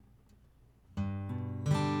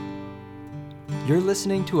You're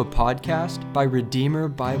listening to a podcast by Redeemer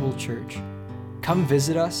Bible Church. Come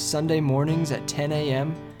visit us Sunday mornings at 10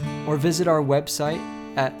 a.m. or visit our website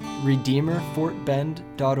at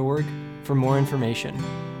redeemerfortbend.org for more information.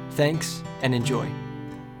 Thanks and enjoy.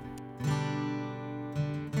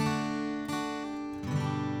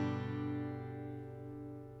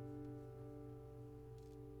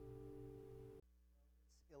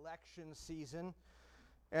 Election season.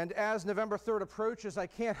 And as November 3rd approaches, I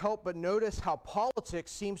can't help but notice how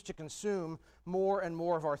politics seems to consume more and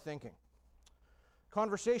more of our thinking.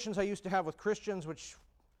 Conversations I used to have with Christians, which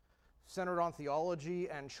centered on theology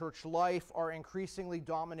and church life, are increasingly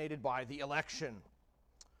dominated by the election.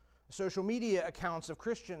 Social media accounts of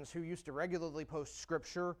Christians who used to regularly post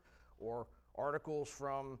scripture or articles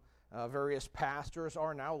from various pastors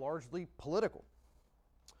are now largely political.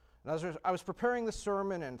 And as I was preparing this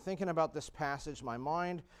sermon and thinking about this passage, my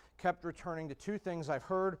mind kept returning to two things I've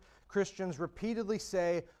heard Christians repeatedly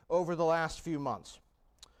say over the last few months.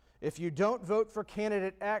 If you don't vote for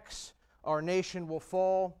candidate X, our nation will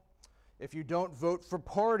fall. If you don't vote for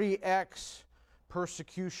party X,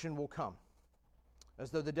 persecution will come.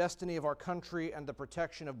 As though the destiny of our country and the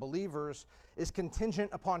protection of believers is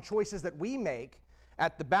contingent upon choices that we make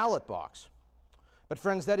at the ballot box. But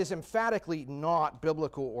friends, that is emphatically not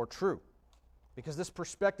biblical or true, because this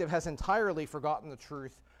perspective has entirely forgotten the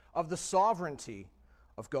truth of the sovereignty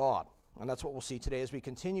of God. And that's what we'll see today as we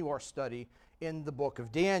continue our study in the book of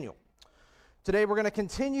Daniel. Today we're going to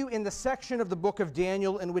continue in the section of the book of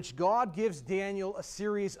Daniel in which God gives Daniel a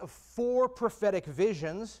series of 4 prophetic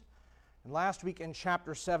visions. And last week in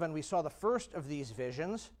chapter 7 we saw the first of these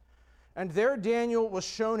visions. And there Daniel was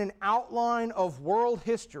shown an outline of world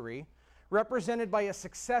history represented by a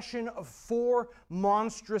succession of 4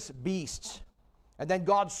 monstrous beasts. And then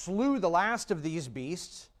God slew the last of these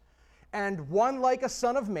beasts, and one like a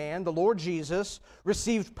son of man, the Lord Jesus,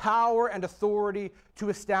 received power and authority to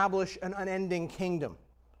establish an unending kingdom.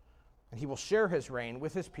 And he will share his reign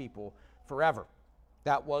with his people forever.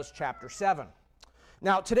 That was chapter 7.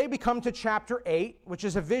 Now, today we come to chapter 8, which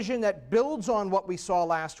is a vision that builds on what we saw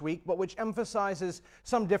last week, but which emphasizes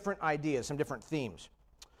some different ideas, some different themes.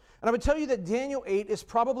 And I would tell you that Daniel 8 is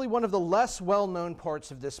probably one of the less well-known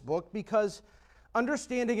parts of this book because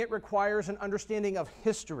understanding it requires an understanding of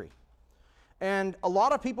history. And a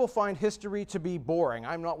lot of people find history to be boring.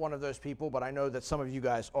 I'm not one of those people, but I know that some of you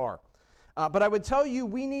guys are. But I would tell you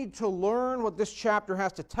we need to learn what this chapter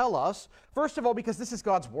has to tell us, first of all, because this is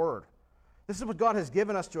God's Word. This is what God has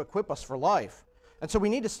given us to equip us for life. And so we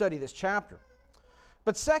need to study this chapter.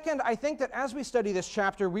 But second, I think that as we study this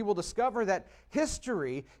chapter, we will discover that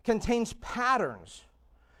history contains patterns.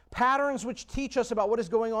 Patterns which teach us about what is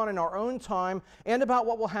going on in our own time and about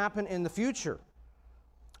what will happen in the future.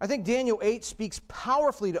 I think Daniel 8 speaks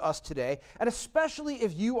powerfully to us today, and especially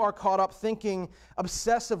if you are caught up thinking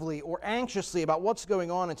obsessively or anxiously about what's going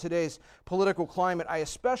on in today's political climate, I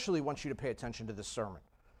especially want you to pay attention to this sermon.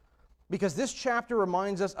 Because this chapter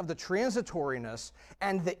reminds us of the transitoriness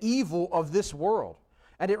and the evil of this world.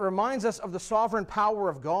 And it reminds us of the sovereign power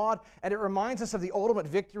of God, and it reminds us of the ultimate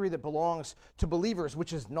victory that belongs to believers,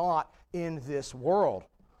 which is not in this world.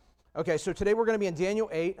 Okay, so today we're going to be in Daniel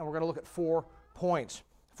 8, and we're going to look at 4 points.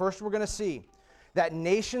 First, we're going to see that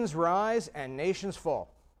nations rise and nations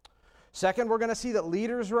fall. Second, we're going to see that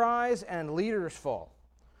leaders rise and leaders fall.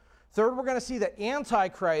 Third, we're going to see that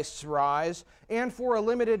antichrists rise, and for a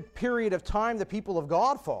limited period of time, the people of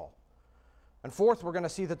God fall. And fourth, we're going to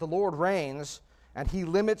see that the Lord reigns, and he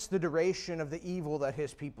limits the duration of the evil that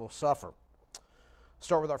his people suffer.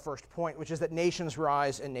 Start with our first point, which is that nations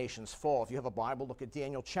rise and nations fall. If you have a Bible, look at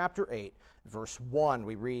Daniel chapter 8, verse 1.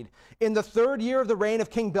 We read, "In the 3rd year of the reign of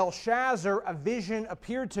King Belshazzar, a vision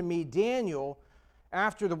appeared to me, Daniel,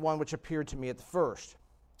 after the one which appeared to me at the first."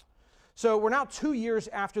 So we're now 2 years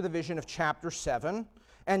after the vision of chapter 7,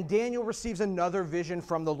 and Daniel receives another vision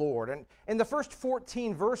from the Lord. And in the first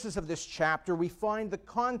 14 verses of this chapter, we find the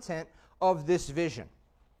content of this vision.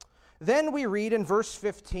 Then we read in verse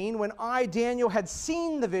 15, "When I, Daniel, had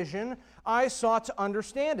seen the vision, I sought to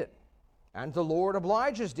understand it. And the Lord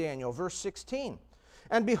obliges Daniel." Verse 16,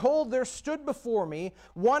 "And behold, there stood before me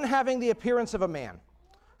one having the appearance of a man.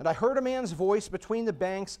 And I heard a man's voice between the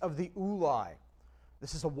banks of the Ulai."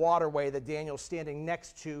 This is a waterway that Daniel's standing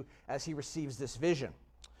next to as he receives this vision.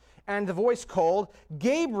 "And the voice called,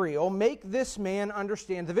 'Gabriel, make this man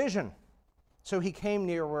understand the vision.' So he came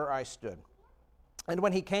near where I stood. And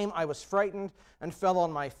when he came, I was frightened and fell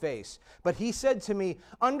on my face. But he said to me,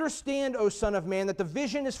 'Understand, O Son of Man, that the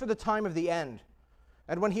vision is for the time of the end.'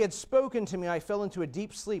 And when he had spoken to me, I fell into a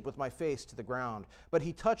deep sleep with my face to the ground. But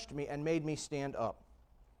he touched me and made me stand up.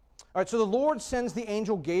 All right, so the Lord sends the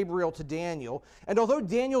angel Gabriel to Daniel, and although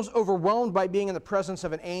Daniel's overwhelmed by being in the presence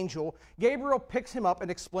of an angel, Gabriel picks him up and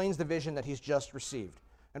explains the vision that he's just received.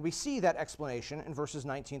 And we see that explanation in verses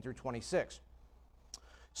 19 through 26.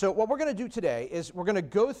 So what we're going to do today is we're going to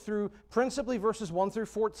go through principally verses 1 through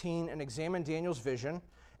 14 and examine Daniel's vision.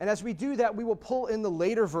 And as we do that, we will pull in the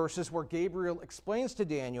later verses where Gabriel explains to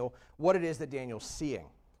Daniel what it is that Daniel's seeing.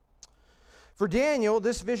 For Daniel,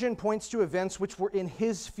 this vision points to events which were in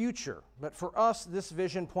his future. But for us, this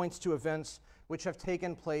vision points to events which have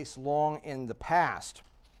taken place long in the past.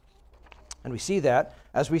 And we see that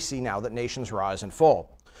as we see now that nations rise and fall.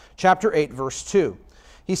 Chapter 8, verse 2.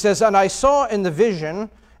 He says, "And I saw in the vision,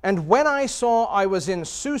 and when I saw, I was in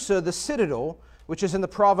Susa, the citadel, which is in the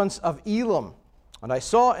province of Elam. And I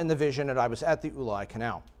saw in the vision, and I was at the Ulai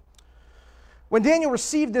Canal." When Daniel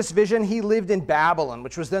received this vision, he lived in Babylon,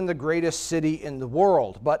 which was then the greatest city in the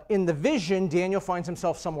world. But in the vision, Daniel finds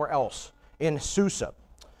himself somewhere else, in Susa.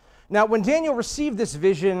 Now, when Daniel received this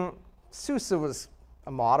vision, Susa was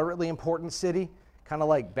a moderately important city, kind of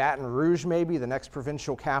like Baton Rouge maybe, the next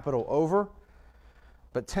provincial capital over.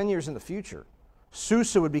 But 10 years in the future,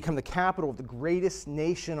 Susa would become the capital of the greatest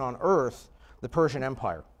nation on earth, the Persian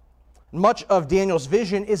Empire. Much of Daniel's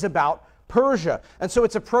vision is about Persia, and so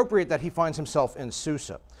it's appropriate that he finds himself in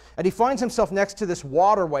Susa. And he finds himself next to this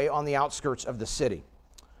waterway on the outskirts of the city.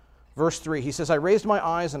 Verse 3, he says, "I raised my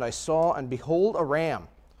eyes, and I saw, and behold, a ram,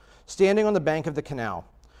 standing on the bank of the canal.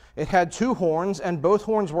 It had 2 horns, and both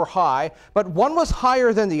horns were high, but one was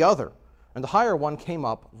higher than the other, and the higher one came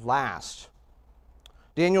up last."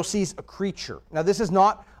 Daniel sees a creature. Now, this is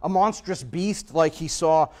not a monstrous beast like he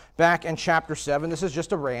saw back in chapter 7. This is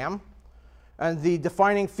just a ram. And the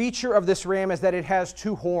defining feature of this ram is that it has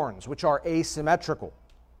 2 horns, which are asymmetrical.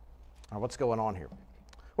 Now, what's going on here?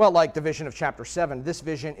 Well, like the vision of chapter 7, this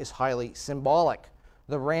vision is highly symbolic.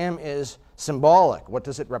 The ram is symbolic. What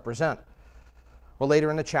does it represent? Well,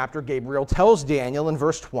 later in the chapter, Gabriel tells Daniel in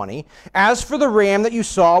verse 20, "As for the ram that you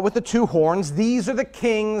saw with the 2 horns, these are the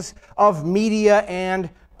kings of Media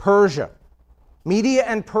and Persia." Media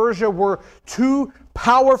and Persia were 2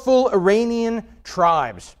 powerful Iranian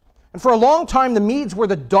tribes. And for a long time, the Medes were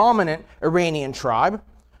the dominant Iranian tribe.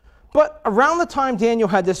 But around the time Daniel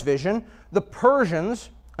had this vision, the Persians,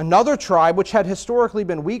 another tribe which had historically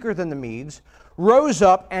been weaker than the Medes, rose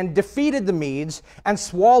up and defeated the Medes and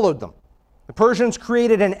swallowed them. The Persians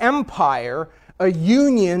created an empire, a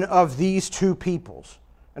union of these 2 peoples.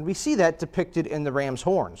 And we see that depicted in the ram's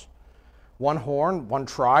horns. One horn, one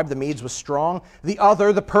tribe, the Medes was strong. The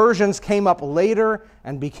other, the Persians, came up later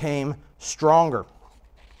and became stronger.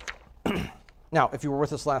 Now, if you were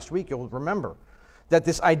with us last week, you'll remember that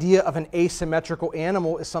this idea of an asymmetrical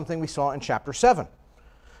animal is something we saw in chapter 7.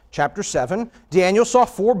 Chapter 7, Daniel saw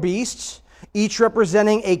 4 beasts, each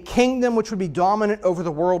representing a kingdom which would be dominant over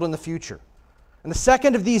the world in the future. And the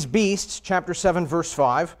second of these beasts, chapter 7, verse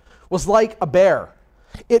 5, was like a bear.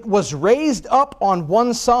 It was raised up on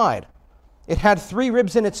one side. It had 3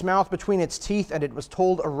 ribs in its mouth between its teeth, and it was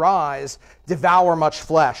told, "Arise, devour much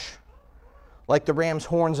flesh." Like the ram's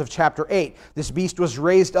horns of chapter 8, this beast was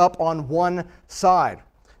raised up on one side.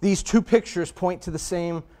 These 2 pictures point to the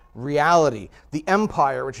same reality, the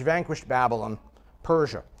empire which vanquished Babylon,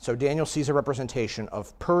 Persia. So Daniel sees a representation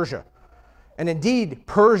of Persia. And indeed,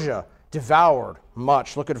 Persia devoured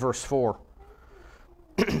much. Look at verse 4.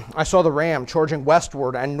 "I saw the ram charging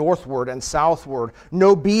westward and northward and southward.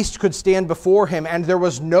 No beast could stand before him, and there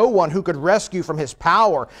was no one who could rescue from his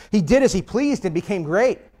power. He did as he pleased and became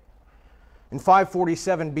great." In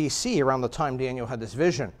 547 BC, around the time Daniel had this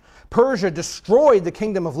vision, Persia destroyed the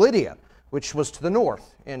kingdom of Lydia, which was to the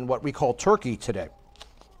north in what we call Turkey today.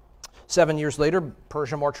 7 years later,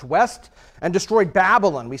 Persia marched west and destroyed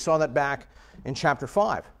Babylon. We saw that back in chapter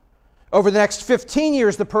 5. Over the next 15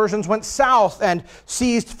 years, the Persians went south and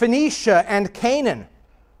seized Phoenicia and Canaan.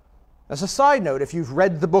 As a side note, if you've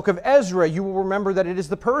read the book of Ezra, you will remember that it is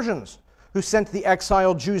the Persians who sent the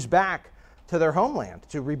exiled Jews back to their homeland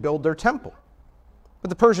to rebuild their temple. But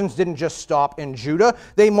the Persians didn't just stop in Judah.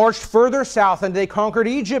 They marched further south and they conquered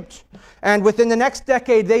Egypt. And within the next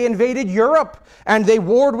decade, they invaded Europe and they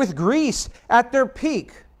warred with Greece. At their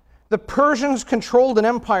peak, the Persians controlled an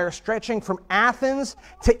empire stretching from Athens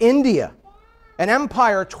to India, an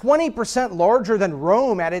empire 20% larger than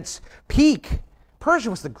Rome at its peak. Persia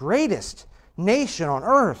was the greatest nation on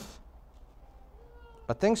earth.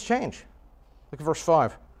 But things change. Look at verse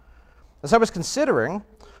 5. "As I was considering,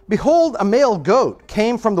 behold, a male goat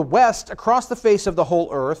came from the west across the face of the whole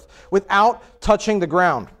earth without touching the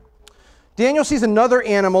ground." Daniel sees another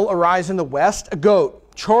animal arise in the west, a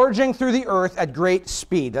goat, charging through the earth at great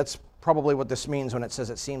speed. That's probably what this means when it says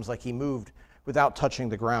it seems like he moved without touching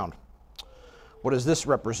the ground. What does this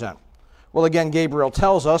represent? Well, again, Gabriel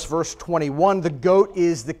tells us, verse 21, the goat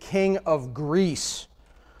is the king of Greece.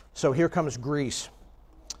 So here comes Greece.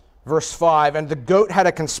 Verse 5, and the goat had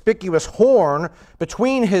a conspicuous horn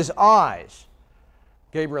between his eyes.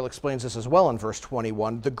 Gabriel explains this as well in verse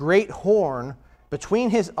 21. The great horn between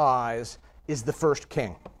his eyes is the first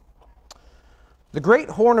king. The great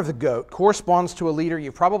horn of the goat corresponds to a leader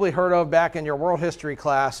you've probably heard of back in your world history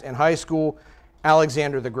class in high school,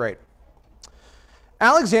 Alexander the Great.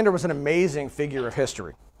 Alexander was an amazing figure of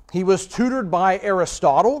history. He was tutored by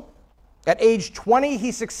Aristotle. At age 20,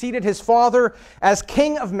 he succeeded his father as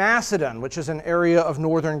king of Macedon, which is an area of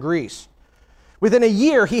northern Greece. Within a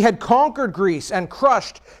year, he had conquered Greece and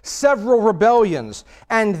crushed several rebellions,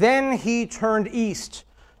 and then he turned east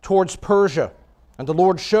towards Persia. And the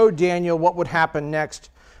Lord showed Daniel what would happen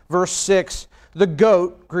next. Verse 6, the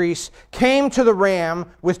goat, Greece, came to the ram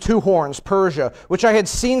with two horns, Persia, which I had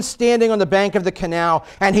seen standing on the bank of the canal,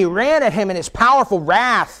 and he ran at him in his powerful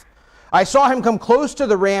wrath. I saw him come close to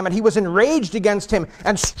the ram, and he was enraged against him,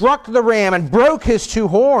 and struck the ram, and broke his two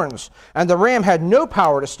horns. And the ram had no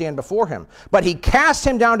power to stand before him, but he cast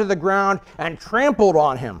him down to the ground, and trampled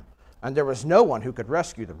on him. And there was no one who could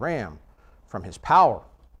rescue the ram from his power.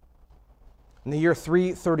 In the year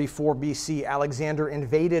 334 BC, Alexander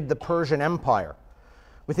invaded the Persian Empire.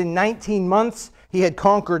 Within 19 months, he had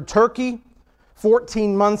conquered Turkey.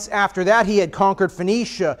 14 months after that, he had conquered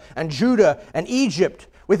Phoenicia and Judah and Egypt.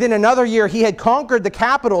 Within another year, he had conquered the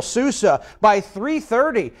capital, Susa. By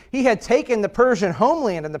 330, he had taken the Persian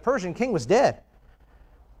homeland, and the Persian king was dead.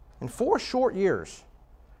 In 4 short years,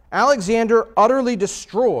 Alexander utterly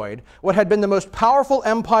destroyed what had been the most powerful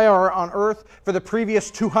empire on earth for the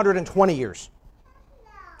previous 220 years.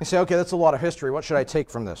 You say, okay, that's a lot of history. What should I take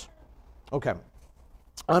from this? Okay.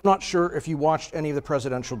 I'm not sure if you watched any of the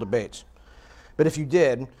presidential debates, but if you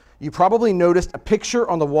did, you probably noticed a picture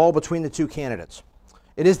on the wall between the two candidates.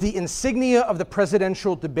 It is the insignia of the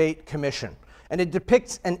Presidential Debate Commission, and it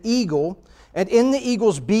depicts an eagle, and in the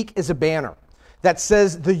eagle's beak is a banner that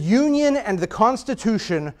says the Union and the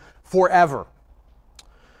Constitution forever.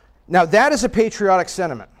 Now that is a patriotic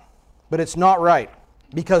sentiment, but it's not right,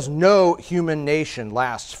 because no human nation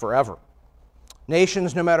lasts forever.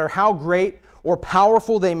 Nations, no matter how great or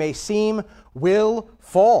powerful they may seem, will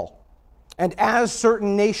fall. And as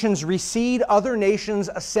certain nations recede, other nations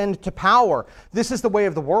ascend to power. This is the way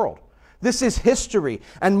of the world. This is history.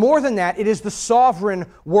 And more than that, it is the sovereign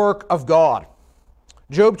work of God.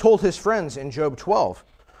 Job told his friends in Job 12,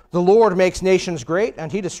 the Lord makes nations great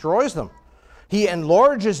and he destroys them. He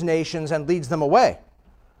enlarges nations and leads them away.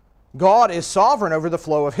 God is sovereign over the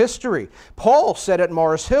flow of history. Paul said at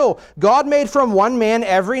Mars Hill, God made from one man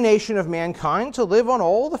every nation of mankind to live on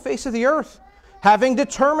all the face of the earth, having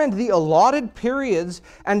determined the allotted periods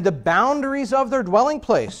and the boundaries of their dwelling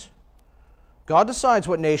place. God decides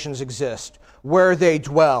what nations exist, where they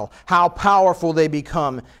dwell, how powerful they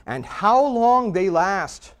become, and how long they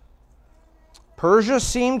last. Persia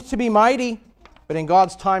seemed to be mighty, but in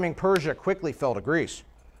God's timing, Persia quickly fell to Greece.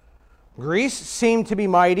 Greece seemed to be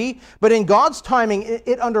mighty, but in God's timing,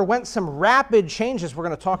 it underwent some rapid changes we're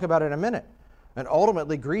going to talk about in a minute. And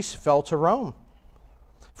ultimately, Greece fell to Rome.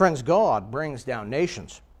 Friends, God brings down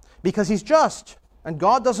nations because he's just. And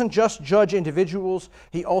God doesn't just judge individuals,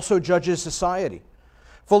 he also judges society.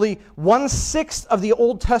 Fully 1/6 of the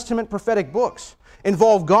Old Testament prophetic books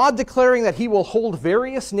involve God declaring that he will hold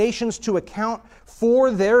various nations to account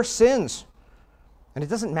for their sins. And it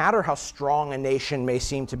doesn't matter how strong a nation may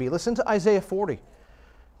seem to be. Listen to Isaiah 40.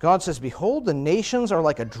 God says, behold, the nations are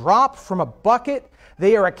like a drop from a bucket.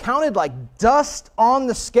 They are accounted like dust on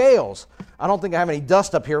the scales. I don't think I have any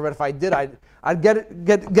dust up here, but if I did, I'd get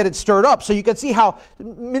it stirred up. So you can see how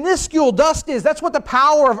minuscule dust is. That's what the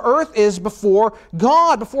power of earth is before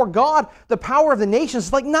God. Before God, the power of the nations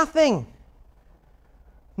is like nothing.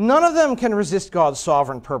 None of them can resist God's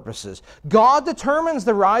sovereign purposes. God determines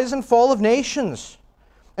the rise and fall of nations.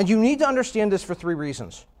 And you need to understand this for 3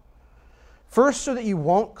 reasons. First, so that you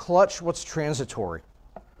won't clutch what's transitory.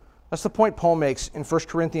 That's the point Paul makes in 1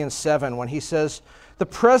 Corinthians 7 when he says, the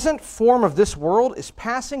present form of this world is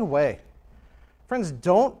passing away. Friends,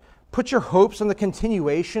 don't put your hopes on the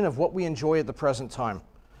continuation of what we enjoy at the present time,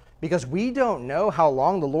 because we don't know how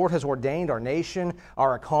long the Lord has ordained our nation,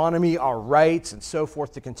 our economy, our rights, and so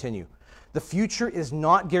forth to continue. The future is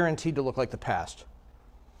not guaranteed to look like the past.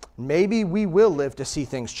 Maybe we will live to see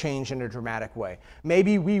things change in a dramatic way.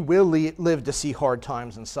 Maybe we will live to see hard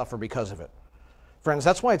times and suffer because of it. Friends,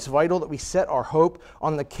 that's why it's vital that we set our hope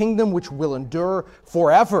on the kingdom which will endure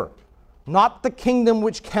forever, not the kingdom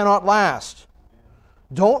which cannot last.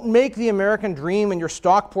 Don't make the American dream and your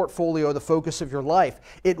stock portfolio the focus of your life.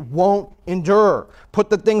 It won't endure. Put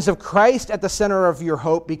the things of Christ at the center of your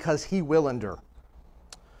hope because he will endure.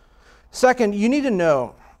 Second, you need to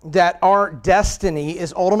know that our destiny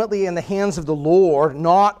is ultimately in the hands of the Lord,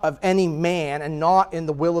 not of any man, and not in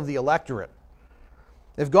the will of the electorate.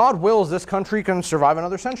 If God wills, this country can survive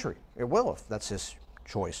another century. It will, if that's his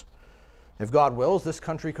choice. If God wills, this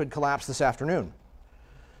country could collapse this afternoon.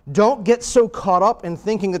 Don't get so caught up in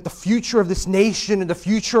thinking that the future of this nation and the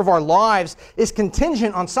future of our lives is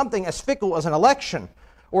contingent on something as fickle as an election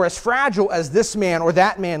or as fragile as this man or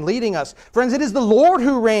that man leading us. Friends, it is the Lord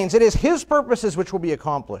who reigns. It is his purposes which will be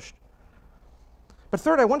accomplished. But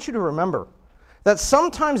third, I want you to remember that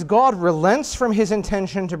sometimes God relents from his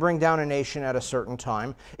intention to bring down a nation at a certain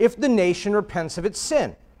time if the nation repents of its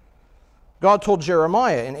sin. God told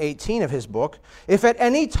Jeremiah in 18 of his book, "If at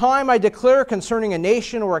any time I declare concerning a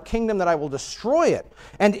nation or a kingdom that I will destroy it,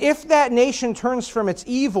 and if that nation turns from its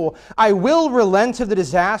evil, I will relent of the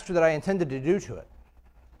disaster that I intended to do to it."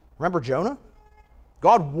 Remember Jonah?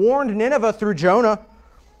 God warned Nineveh through Jonah,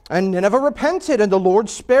 and Nineveh repented, and the Lord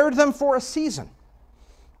spared them for a season.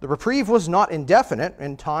 The reprieve was not indefinite.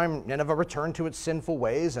 In time, Nineveh returned to its sinful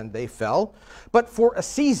ways, and they fell. But for a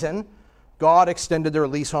season, God extended their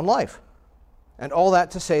lease on life. And all that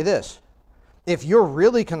to say this: if you're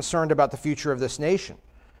really concerned about the future of this nation,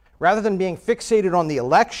 rather than being fixated on the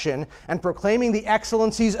election and proclaiming the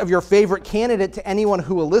excellencies of your favorite candidate to anyone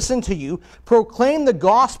who will listen to you, proclaim the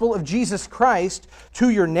gospel of Jesus Christ to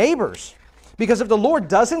your neighbors. Because if the Lord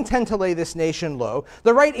does intend to lay this nation low,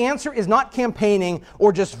 the right answer is not campaigning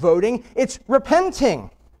or just voting, it's repenting.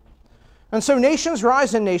 And so nations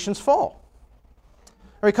rise and nations fall.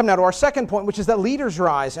 We come now to our second point, which is that leaders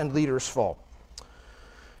rise and leaders fall.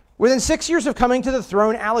 Within 6 years of coming to the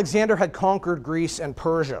throne, Alexander had conquered Greece and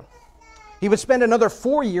Persia. He would spend another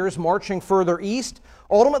 4 years marching further east,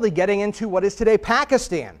 ultimately getting into what is today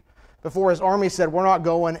Pakistan, before his army said, "We're not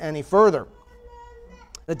going any further."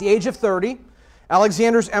 At the age of 30,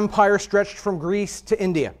 Alexander's empire stretched from Greece to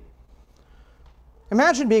India.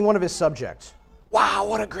 Imagine being one of his subjects. Wow,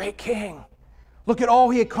 what a great king. Look at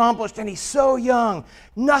all he accomplished, and he's so young.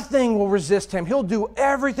 Nothing will resist him. He'll do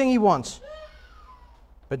everything he wants.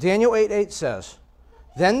 But Daniel 8:8 says,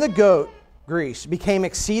 "Then the goat, Greece, became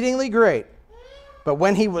exceedingly great, but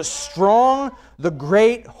when he was strong, the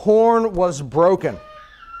great horn was broken."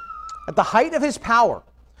 At the height of his power,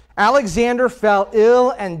 Alexander fell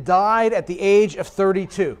ill and died at the age of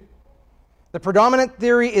 32. The predominant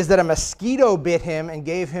theory is that a mosquito bit him and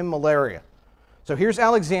gave him malaria. So here's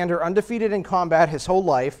Alexander, undefeated in combat his whole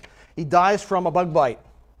life. He dies from a bug bite.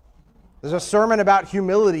 There's a sermon about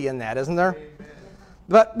humility in that, isn't there?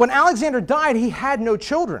 But when Alexander died, he had no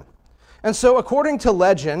children. And so according to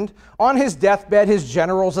legend, on his deathbed, his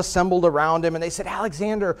generals assembled around him and they said,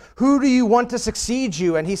 "Alexander, who do you want to succeed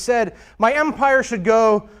you?" And he said, "My empire should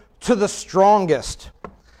go to the strongest."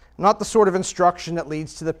 Not the sort of instruction that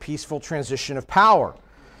leads to the peaceful transition of power.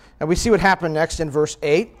 And we see what happened next in verse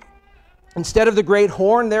 8. "Instead of the great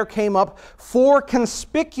horn, there came up 4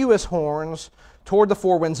 conspicuous horns toward the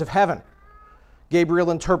 4 winds of heaven."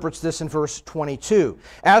 Gabriel interprets this in verse 22.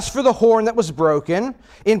 "As for the horn that was broken,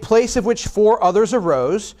 in place of which 4 others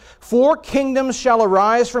arose, 4 kingdoms shall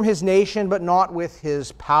arise from his nation, but not with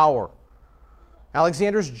his power."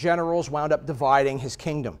 Alexander's generals wound up dividing his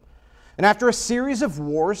kingdom. And after a series of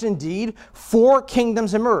wars, indeed, 4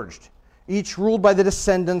 kingdoms emerged, each ruled by the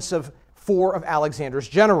descendants of 4 of Alexander's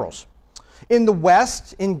generals. In the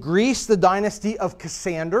west, in Greece, the dynasty of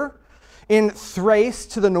Cassander. In Thrace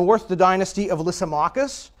to the north, the dynasty of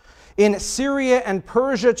Lysimachus. In Syria and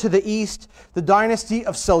Persia to the east, the dynasty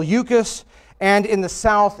of Seleucus. And in the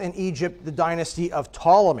south, in Egypt, the dynasty of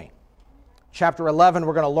Ptolemy. Chapter 11,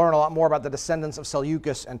 we're going to learn a lot more about the descendants of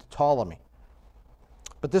Seleucus and Ptolemy.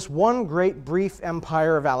 But this one great brief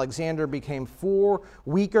empire of Alexander became 4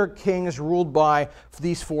 weaker kings ruled by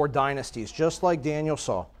these 4 dynasties, just like Daniel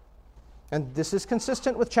saw. And this is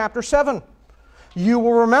consistent with chapter 7. You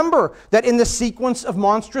will remember that in the sequence of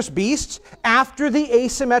monstrous beasts, after the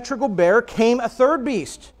asymmetrical bear came a third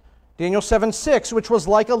beast, Daniel 7:6, which was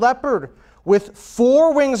like a leopard, with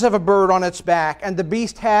 4 wings of a bird on its back, and the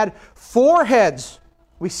beast had 4 heads.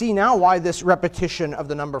 We see now why this repetition of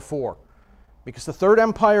the number 4. Because the third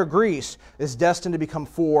empire, Greece, is destined to become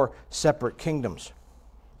 4 separate kingdoms.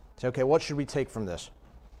 So, okay, what should we take from this?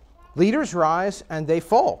 Leaders rise and they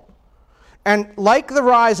fall. And like the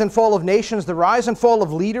rise and fall of nations, the rise and fall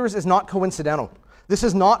of leaders is not coincidental. This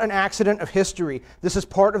is not an accident of history. This is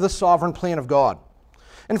part of the sovereign plan of God.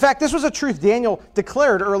 In fact, this was a truth Daniel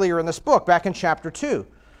declared earlier in this book, back in chapter 2.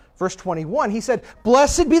 Verse 21, he said,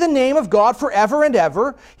 "Blessed be the name of God forever and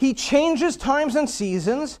ever. He changes times and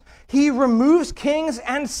seasons. He removes kings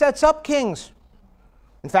and sets up kings."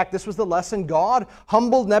 In fact, this was the lesson God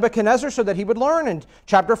humbled Nebuchadnezzar so that he would learn in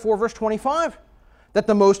chapter 4, verse 25, that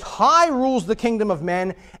the Most High rules the kingdom of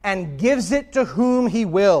men and gives it to whom he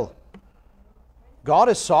will. God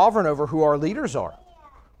is sovereign over who our leaders are.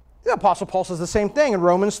 The Apostle Paul says the same thing in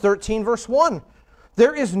Romans 13, verse 1.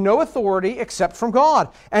 There is no authority except from God,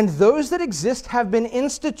 and those that exist have been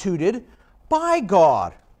instituted by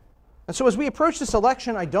God. And so as we approach this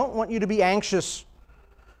election, I don't want you to be anxious.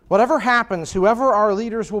 Whatever happens, whoever our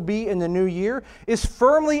leaders will be in the new year is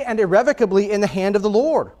firmly and irrevocably in the hand of the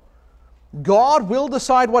Lord. God will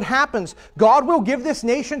decide what happens. God will give this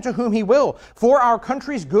nation to whom he will, for our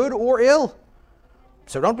country's good or ill.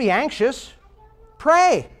 So don't be anxious.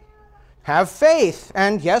 Pray. Have faith,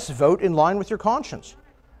 and yes, vote in line with your conscience.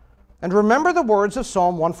 And remember the words of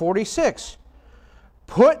Psalm 146.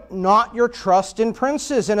 Put not your trust in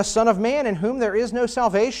princes, in a son of man in whom there is no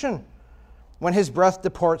salvation. When his breath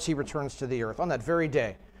departs, he returns to the earth. On that very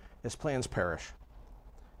day, his plans perish.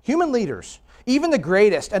 Human leaders, even the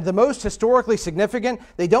greatest and the most historically significant,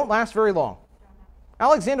 they don't last very long.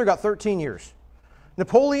 Alexander got 13 years.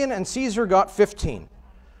 Napoleon and Caesar got 15.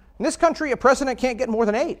 In this country, a president can't get more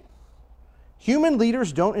than 8. Human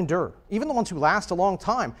leaders don't endure, even the ones who last a long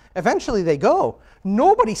time. Eventually they go.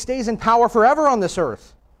 Nobody stays in power forever on this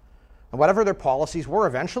earth. And whatever their policies were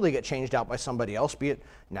eventually get changed out by somebody else, be it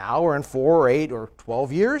now or in 4 or 8 or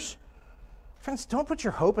 12 years. Friends, don't put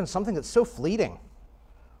your hope in something that's so fleeting.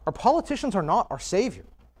 Our politicians are not our Savior.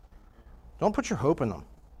 Don't put your hope in them.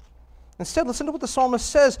 Instead, listen to what the psalmist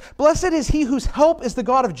says. Blessed is he whose help is the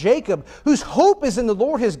God of Jacob, whose hope is in the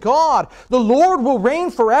Lord his God. The Lord will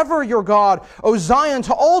reign forever, your God, O Zion,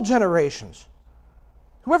 to all generations.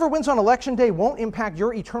 Whoever wins on election day won't impact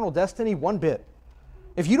your eternal destiny one bit.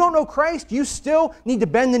 If you don't know Christ, you still need to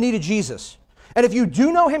bend the knee to Jesus. And if you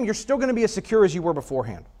do know him, you're still going to be as secure as you were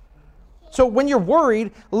beforehand. So when you're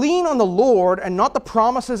worried, lean on the Lord and not the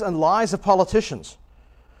promises and lies of politicians.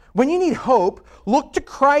 When you need hope, look to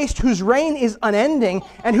Christ, whose reign is unending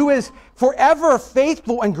and who is forever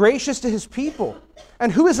faithful and gracious to his people,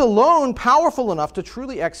 and who is alone powerful enough to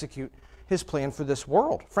truly execute his plan for this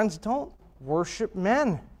world. Friends, don't worship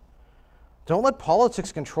men. Don't let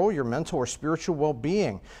politics control your mental or spiritual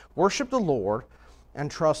well-being. Worship the Lord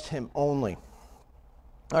and trust him only.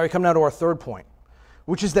 All right, come now to our third point,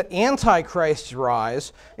 which is that antichrists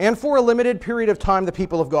rise, and for a limited period of time, the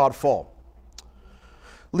people of God fall.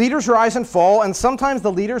 Leaders rise and fall, and sometimes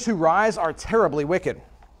the leaders who rise are terribly wicked.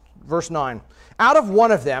 Verse 9. Out of one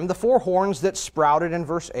of them, the 4 horns that sprouted in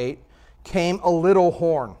verse 8, came a little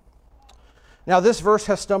horn. Now this verse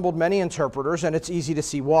has stumbled many interpreters, and it's easy to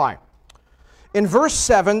see why. In verse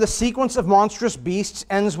 7, the sequence of monstrous beasts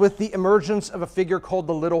ends with the emergence of a figure called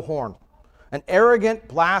the little horn, an arrogant,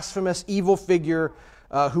 blasphemous, evil figure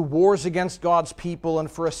who wars against God's people and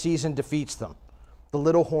for a season defeats them. The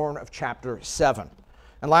little horn of chapter 7.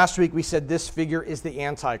 And last week we said this figure is the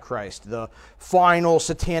Antichrist, the final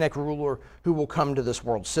satanic ruler who will come to this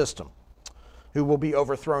world system, who will be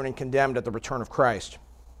overthrown and condemned at the return of Christ.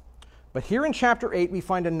 But here in chapter 8 we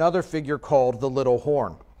find another figure called the little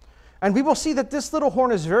horn. And we will see that this little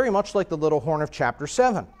horn is very much like the little horn of chapter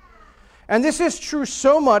 7. And this is true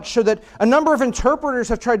so much so that a number of interpreters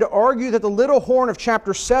have tried to argue that the little horn of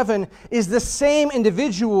chapter 7 is the same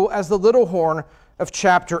individual as the little horn of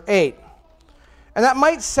chapter 8. And that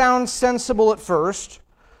might sound sensible at first,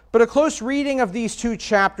 but a close reading of these 2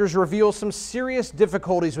 chapters reveals some serious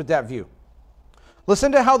difficulties with that view.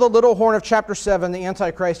 Listen to how the little horn of chapter 7, the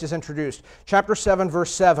Antichrist, is introduced. Chapter 7,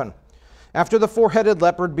 verse 7. After the 4-headed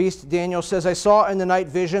leopard beast, Daniel says, I saw in the night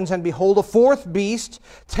visions, and behold, a 4th beast,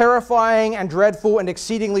 terrifying and dreadful and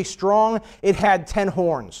exceedingly strong. It had 10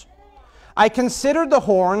 horns. I considered the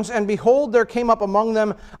horns, and behold, there came up among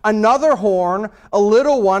them another horn, a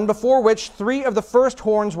little one, before which 3 of the first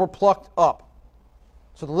horns were plucked up.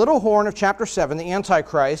 So the little horn of chapter 7, the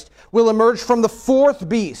Antichrist, will emerge from the 4th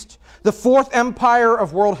beast, the 4th empire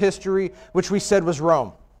of world history, which we said was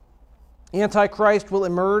Rome. Antichrist will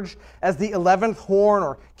emerge as the 11th horn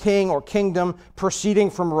or king or kingdom proceeding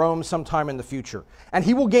from Rome sometime in the future. And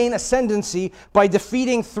he will gain ascendancy by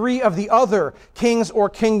defeating 3 of the other kings or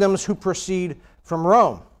kingdoms who proceed from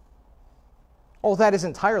Rome. All that is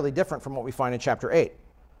entirely different from what we find in chapter 8.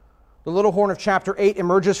 The little horn of chapter 8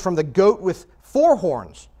 emerges from the goat with 4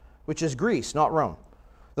 horns, which is Greece, not Rome.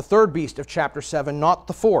 The 3rd beast of chapter 7, not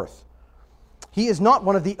the 4th. He is not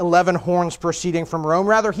one of the 11 horns proceeding from Rome.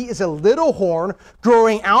 Rather, he is a little horn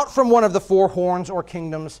growing out from one of the 4 horns or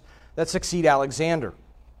kingdoms that succeed Alexander.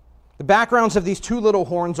 The backgrounds of these 2 little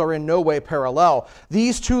horns are in no way parallel.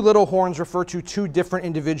 These 2 little horns refer to 2 different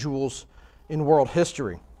individuals in world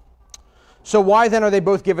history. So why then are they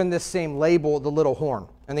both given this same label, the little horn?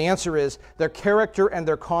 And the answer is their character and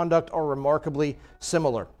their conduct are remarkably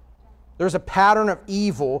similar. There's a pattern of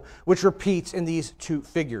evil which repeats in these 2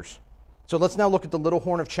 figures. So let's now look at the little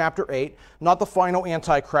horn of chapter 8, not the final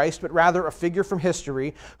Antichrist, but rather a figure from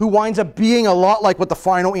history who winds up being a lot like what the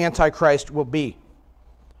final Antichrist will be.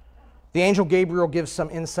 The angel Gabriel gives some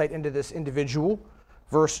insight into this individual,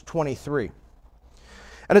 verse 23.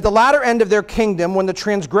 And at the latter end of their kingdom, when the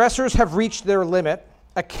transgressors have reached their limit,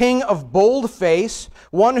 a king of bold face,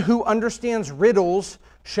 one who understands riddles,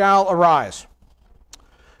 shall arise.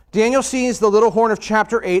 Daniel sees the little horn of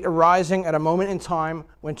chapter 8 arising at a moment in time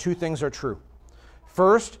when 2 things are true.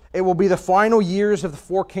 First, it will be the final years of the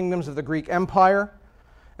 4 kingdoms of the Greek Empire.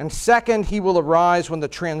 And second, he will arise when the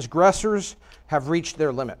transgressors have reached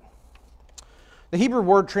their limit. The Hebrew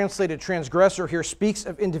word translated transgressor here speaks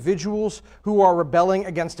of individuals who are rebelling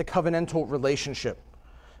against a covenantal relationship.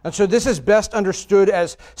 And so this is best understood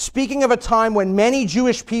as speaking of a time when many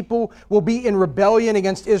Jewish people will be in rebellion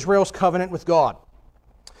against Israel's covenant with God.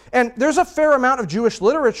 And there's a fair amount of Jewish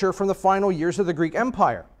literature from the final years of the Greek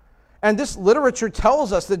Empire. And this literature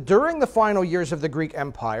tells us that during the final years of the Greek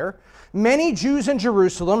Empire, many Jews in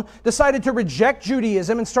Jerusalem decided to reject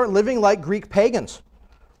Judaism and start living like Greek pagans.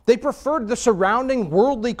 They preferred the surrounding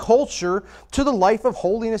worldly culture to the life of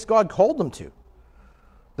holiness God called them to.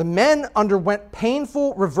 The men underwent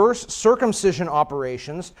painful reverse circumcision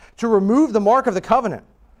operations to remove the mark of the covenant.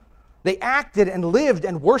 They acted and lived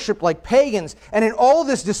and worshiped like pagans, and in all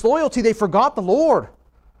this disloyalty they forgot the Lord.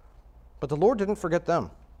 But the Lord didn't forget them,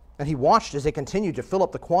 and he watched as they continued to fill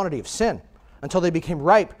up the quantity of sin until they became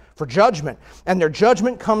ripe for judgment, and their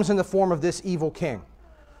judgment comes in the form of this evil king,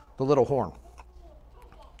 the little horn.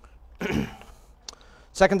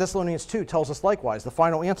 2 Thessalonians 2 tells us likewise the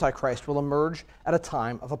final Antichrist will emerge at a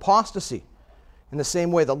time of apostasy. In the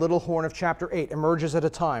same way, the little horn of chapter 8 emerges at a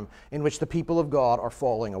time in which the people of God are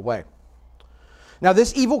falling away. Now,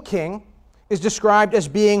 this evil king is described as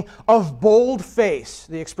being of bold face.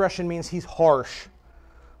 The expression means he's harsh.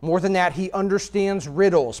 More than that, he understands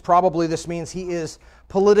riddles. Probably this means he is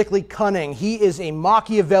politically cunning. He is a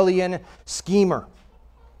Machiavellian schemer.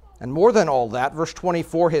 And more than all that, verse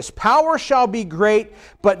 24, his power shall be great,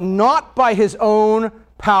 but not by his own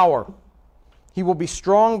power. He will be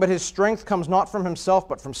strong, but his strength comes not from himself,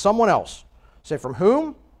 but from someone else. Say, from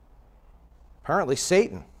whom? Apparently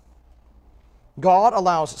Satan. God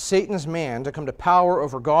allows Satan's man to come to power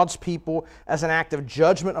over God's people as an act of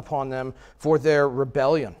judgment upon them for their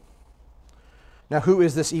rebellion. Now, who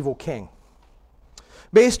is this evil king?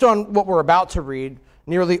 Based on what we're about to read,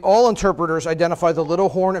 nearly all interpreters identify the little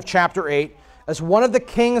horn of chapter 8 as one of the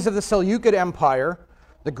kings of the Seleucid Empire,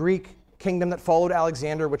 the Greek kingdom that followed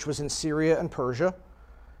Alexander, which was in Syria and Persia.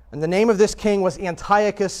 And the name of this king was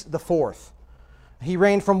Antiochus IV. He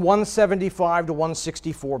reigned from 175 to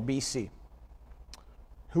 164 BC.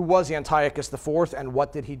 Who was Antiochus IV and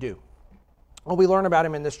what did he do? Well, we learn about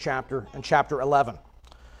him in this chapter, in chapter 11.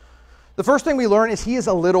 The first thing we learn is he is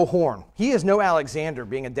a little horn. He is no Alexander,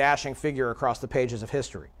 being a dashing figure across the pages of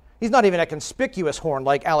history. He's not even a conspicuous horn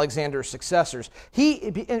like Alexander's successors.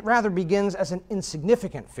 He rather begins as an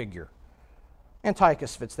insignificant figure.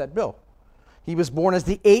 Antiochus fits that bill. He was born as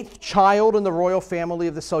the 8th child in the royal family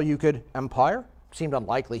of the Seleucid Empire. Seemed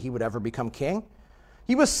unlikely he would ever become king.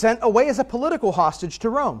 He was sent away as a political hostage to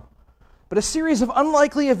Rome. But a series of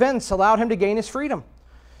unlikely events allowed him to gain his freedom.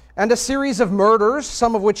 And a series of murders,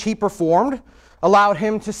 some of which he performed, allowed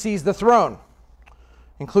him to seize the throne,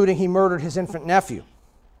 including he murdered his infant nephew.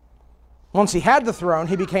 Once he had the throne,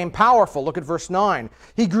 he became powerful. Look at verse 9.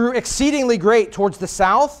 He grew exceedingly great towards the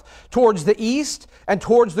south, towards the east, and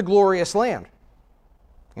towards the glorious land.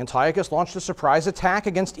 Antiochus launched a surprise attack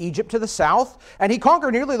against Egypt to the south, and he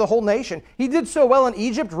conquered nearly the whole nation. He did so well in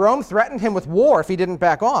Egypt, Rome threatened him with war if he didn't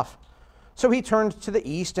back off. So he turned to the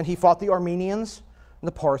east, and he fought the Armenians and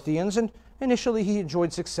the Parthians, and initially he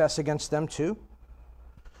enjoyed success against them too.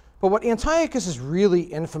 But what Antiochus is really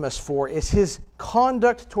infamous for is his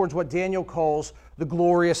conduct towards what Daniel calls the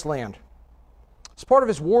glorious land. As part of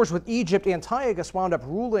his wars with Egypt, Antiochus wound up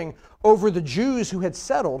ruling over the Jews who had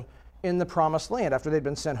settled in the promised land after they'd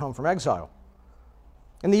been sent home from exile.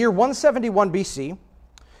 In the year 171 BC,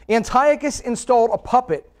 Antiochus installed a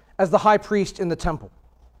puppet as the high priest in the temple.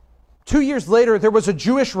 2 years later, there was a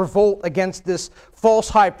Jewish revolt against this false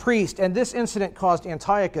high priest, and this incident caused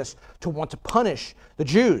Antiochus to want to punish the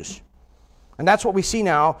Jews. And that's what we see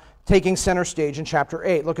now taking center stage in chapter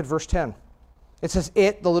 8. Look at verse 10. It says,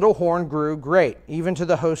 "It, the little horn, grew great, even to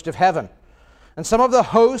the host of heaven. And some of the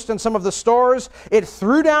host and some of the stars it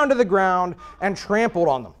threw down to the ground and trampled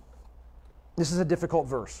on them." This is a difficult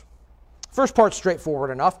verse. First part's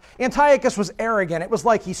straightforward enough. Antiochus was arrogant. It was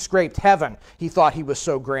like he scraped heaven. He thought he was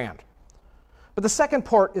so grand. But the second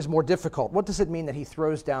part is more difficult. What does it mean that he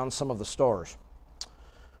throws down some of the stars?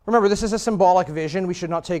 Remember, this is a symbolic vision. We should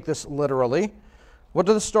not take this literally. What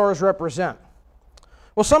do the stars represent?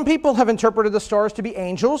 Well, some people have interpreted the stars to be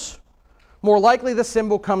angels. More likely, the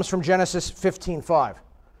symbol comes from Genesis 15:5.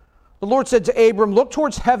 The Lord said to Abram, "Look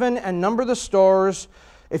towards heaven and number the stars.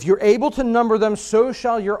 If you're able to number them, so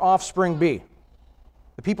shall your offspring be."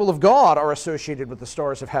 The people of God are associated with the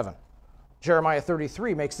stars of heaven. Jeremiah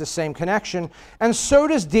 33 makes the same connection, and so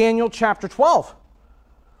does Daniel chapter 12,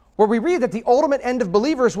 where we read that the ultimate end of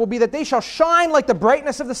believers will be that they shall shine like the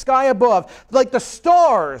brightness of the sky above, like the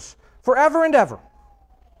stars forever and ever.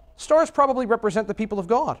 Stars probably represent the people of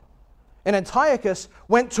God. And Antiochus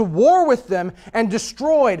went to war with them and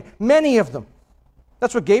destroyed many of them.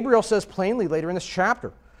 That's what Gabriel says plainly later in this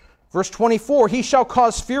chapter. Verse 24, "He shall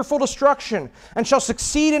cause fearful destruction and shall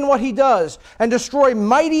succeed in what he does and destroy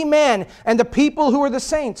mighty men and the people who are the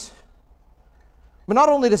saints." But not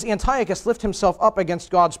only does Antiochus lift himself up against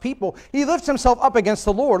God's people, he lifts himself up against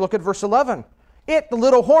the Lord. Look at verse 11. "It, the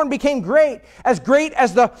little horn, became great as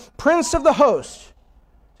the prince of the host."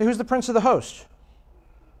 So who's the prince of the host?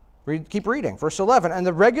 Keep reading. Verse 11. "And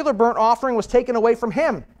the regular burnt offering was taken away from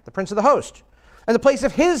him," the prince of the host, "and the place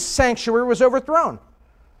of his sanctuary was overthrown."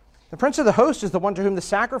 The prince of the host is the one to whom the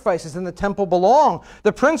sacrifices in the temple belong.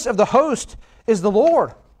 The prince of the host is the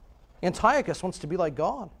Lord. Antiochus wants to be like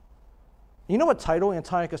God. You know what title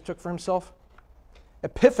Antiochus took for himself?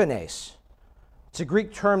 Epiphanes. It's a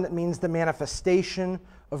Greek term that means the manifestation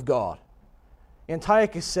of God.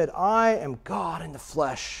 Antiochus said, "I am God in the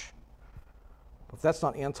flesh." If that's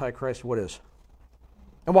not Antichrist, what is?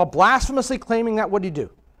 And while blasphemously claiming that, what did he do?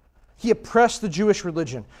 He oppressed the Jewish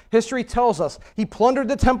religion. History tells us he plundered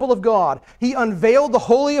the temple of God. He unveiled the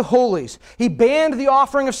Holy of Holies. He banned the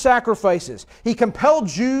offering of sacrifices. He compelled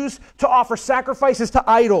Jews to offer sacrifices to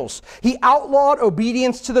idols. He outlawed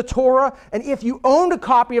obedience to the Torah, and if you owned a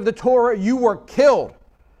copy of the Torah, you were killed.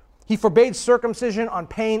 He forbade circumcision on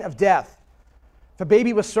pain of death. If a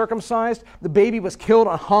baby was circumcised, the baby was killed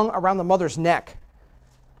and hung around the mother's neck.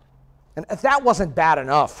 And if that wasn't bad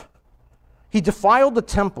enough, he defiled the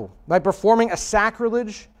temple by performing a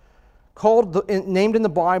sacrilege named in the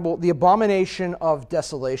Bible the abomination of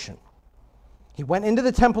desolation. He went into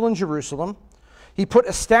the temple in Jerusalem. He put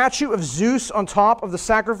a statue of Zeus on top of the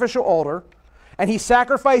sacrificial altar, and he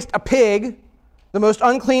sacrificed a pig, the most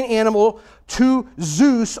unclean animal, to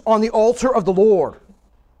Zeus on the altar of the Lord.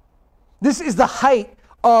 This is the height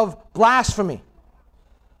of blasphemy.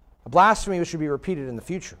 A blasphemy which should be repeated in the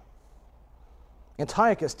future.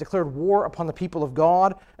 Antiochus declared war upon the people of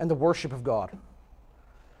God and the worship of God.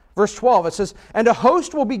 Verse 12, it says, "And a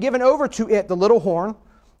host will be given over to it, the little horn,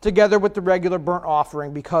 together with the regular burnt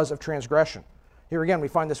offering because of transgression." Here again, we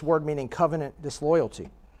find this word meaning covenant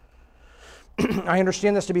disloyalty. I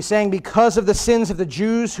understand this to be saying because of the sins of the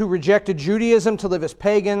Jews who rejected Judaism to live as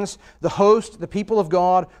pagans, the host, the people of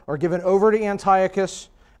God, are given over to Antiochus,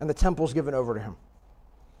 and the temple is given over to him.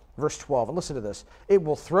 Verse 12, and listen to this. "It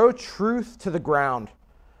will throw truth to the ground,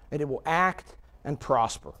 and it will act and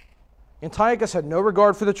prosper." Antiochus had no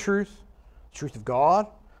regard for the truth of God,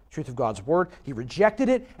 the truth of God's word. He rejected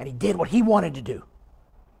it, and he did what he wanted to do.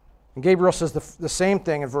 And Gabriel says the same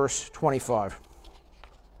thing in verse 25.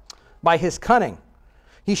 "By his cunning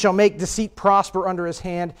he shall make deceit prosper under his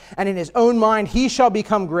hand, and in his own mind he shall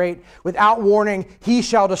become great. Without warning he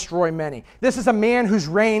shall destroy many." This is a man whose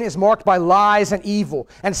reign is marked by lies and evil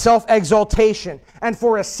and self-exaltation. And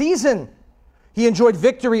for a season he enjoyed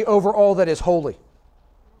victory over all that is holy.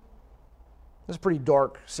 This is a pretty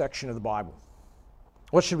dark section of the Bible.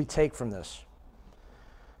 What should we take from this?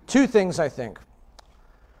 Two things, I think.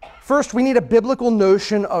 First, we need a biblical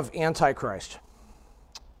notion of Antichrist.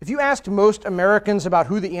 If you asked most Americans about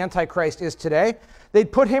who the Antichrist is today,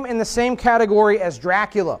 they'd put him in the same category as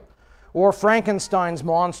Dracula or Frankenstein's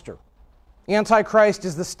monster. Antichrist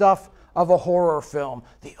is the stuff of a horror film,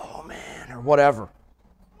 The Omen or whatever.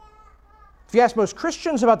 If you ask most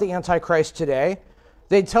Christians about the Antichrist today,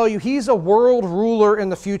 they'd tell you he's a world ruler in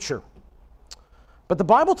the future. But the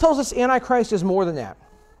Bible tells us Antichrist is more than that.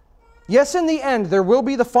 Yes, in the end, there will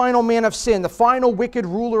be the final man of sin, the final wicked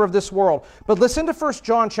ruler of this world. But listen to 1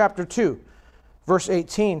 John chapter 2, verse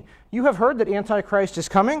 18. You have heard that Antichrist is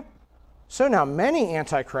coming, so now many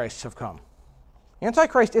Antichrists have come.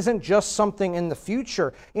 Antichrist isn't just something in the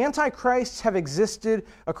future. Antichrists have existed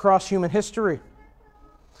across human history.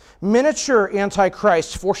 Miniature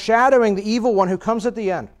Antichrists foreshadowing the evil one who comes at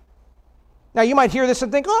the end. Now you might hear this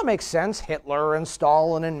and think, oh, it makes sense. Hitler and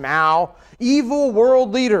Stalin and Mao, evil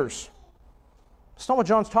world leaders. That's not what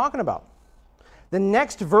John's talking about. The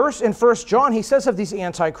next verse in 1 John, he says of these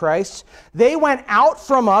Antichrists, they went out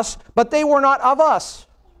from us, but they were not of us.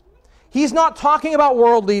 He's not talking about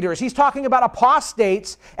world leaders. He's talking about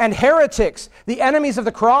apostates and heretics, the enemies of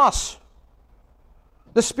the cross.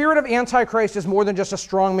 The spirit of Antichrist is more than just a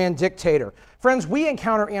strongman dictator. Friends, we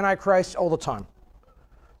encounter Antichrists all the time.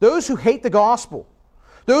 Those who hate the gospel,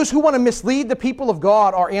 those who want to mislead the people of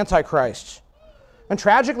God are Antichrists. And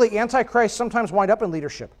tragically, Antichrists sometimes wind up in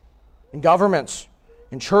leadership, in governments,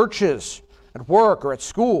 in churches, at work, or at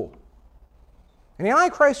school. And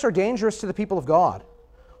Antichrists are dangerous to the people of God.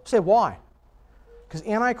 You say, why? Because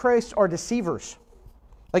Antichrists are deceivers.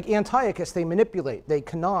 Like Antiochus, they manipulate, they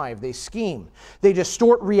connive, they scheme, they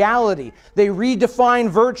distort reality, they redefine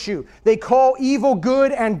virtue, they call evil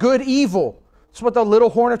good and good evil. That's what the little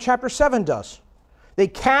horn of chapter 7 does. They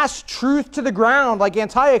cast truth to the ground like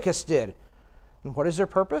Antiochus did. And what is their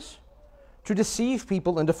purpose? To deceive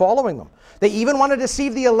people into following them. They even want to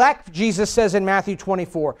deceive the elect, Jesus says in Matthew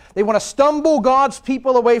 24. They want to stumble God's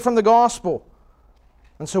people away from the gospel.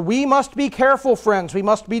 And so we must be careful, friends. We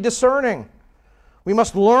must be discerning. We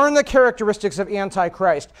must learn the characteristics of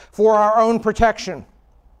Antichrist for our own protection.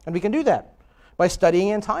 And we can do that by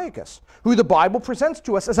studying Antiochus, who the Bible presents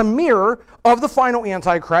to us as a mirror of the final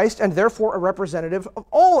Antichrist and therefore a representative of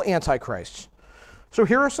all Antichrists. So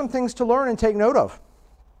here are some things to learn and take note of.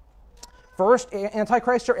 First,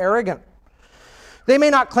 Antichrists are arrogant. They may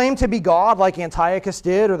not claim to be God like Antiochus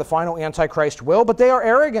did or the final Antichrist will, but they are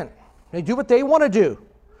arrogant. They do what they want to do.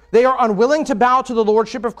 They are unwilling to bow to the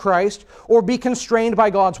lordship of Christ or be constrained by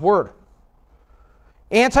God's word.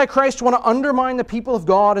 Antichrists want to undermine the people of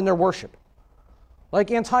God in their worship.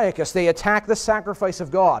 Like Antiochus, they attack the sacrifice of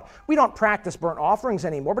God. We don't practice burnt offerings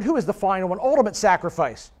anymore, but who is the final and ultimate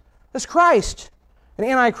sacrifice? It's Christ. And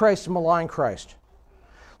Antichrist malign Christ.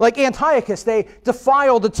 Like Antiochus, they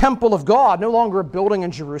defile the temple of God, no longer a building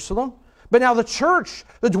in Jerusalem, but now the church,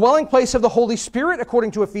 the dwelling place of the Holy Spirit,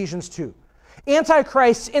 according to Ephesians 2.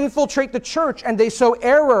 Antichrists infiltrate the church and they sow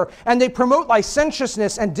error and they promote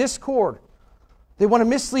licentiousness and discord. They want to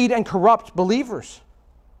mislead and corrupt believers.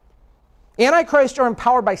 Antichrists are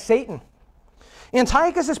empowered by Satan.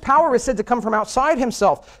 Antiochus' power is said to come from outside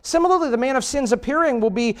himself. Similarly, the man of sin's appearing will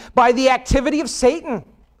be by the activity of Satan,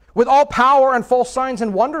 with all power and false signs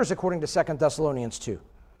and wonders, according to 2 Thessalonians 2.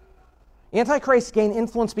 Antichrists gain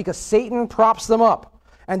influence because Satan props them up,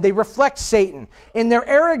 and they reflect Satan in their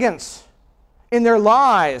arrogance, in their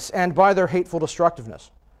lies, and by their hateful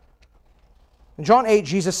destructiveness. In John 8,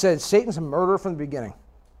 Jesus said, Satan's a murderer from the beginning.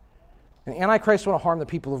 And Antichrists want to harm the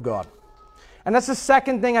people of God. And that's the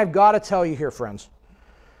second thing I've got to tell you here, friends.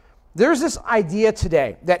 There's this idea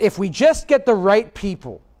today that if we just get the right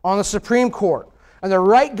people on the Supreme Court and the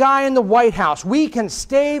right guy in the White House, we can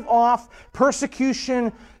stave off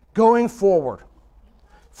persecution going forward.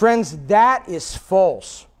 Friends, that is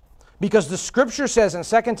false. Because the scripture says in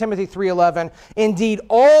 2 Timothy 3:11, indeed,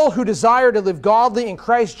 all who desire to live godly in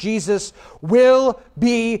Christ Jesus will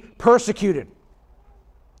be persecuted.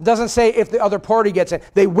 It doesn't say if the other party gets it.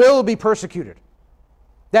 They will be persecuted.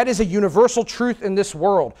 That is a universal truth in this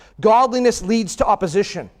world. Godliness leads to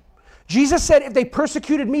opposition. Jesus said, if they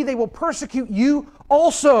persecuted me, they will persecute you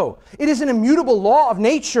also. It is an immutable law of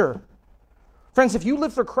nature. Friends, if you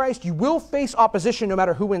live for Christ, you will face opposition no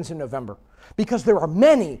matter who wins in November. Because there are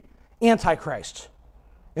many Antichrists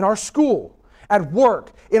in our school, at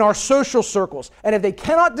work, in our social circles. And if they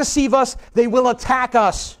cannot deceive us, they will attack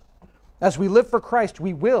us. As we live for Christ,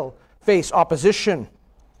 we will face opposition.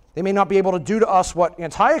 They may not be able to do to us what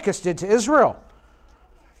Antiochus did to Israel,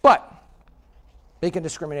 but they can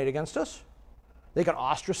discriminate against us. They can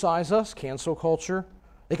ostracize us, cancel culture.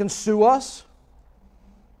 They can sue us.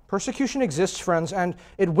 Persecution exists, friends, and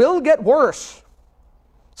it will get worse.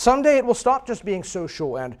 Someday it will stop just being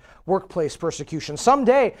social and workplace persecution.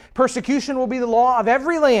 Someday persecution will be the law of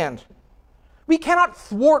every land. We cannot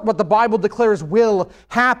thwart what the Bible declares will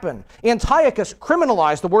happen. Antiochus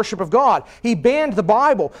criminalized the worship of God. He banned the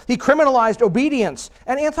Bible. He criminalized obedience.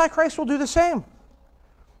 And Antichrist will do the same.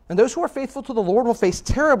 And those who are faithful to the Lord will face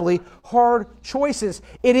terribly hard choices.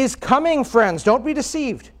 It is coming, friends. Don't be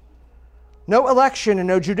deceived. No election and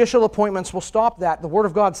no judicial appointments will stop that. The Word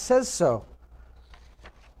of God says so.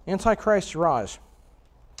 Antichrists rise.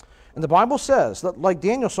 And the Bible says that, like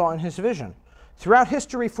Daniel saw in his vision, throughout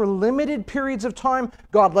history, for limited periods of time,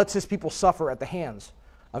 God lets his people suffer at the hands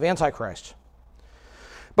of Antichrist.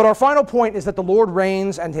 But our final point is that the Lord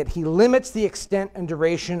reigns and that he limits the extent and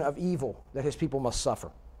duration of evil that his people must suffer.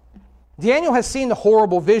 Daniel has seen the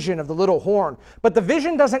horrible vision of the little horn, but the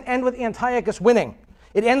vision doesn't end with Antiochus winning.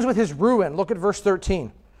 It ends with his ruin. Look at verse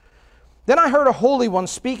 13. Then I heard a holy one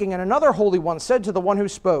speaking, and another holy one said to the one who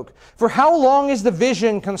spoke, "For how long is the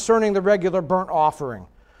vision concerning the regular burnt offering,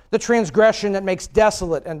 the transgression that makes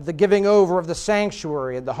desolate, and the giving over of the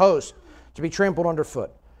sanctuary and the host to be trampled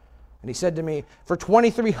underfoot?" And he said to me, "For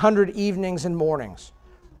 2,300 evenings and mornings.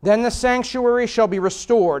 Then the sanctuary shall be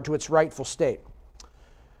restored to its rightful state."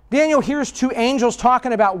 Daniel hears two angels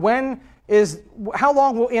talking about how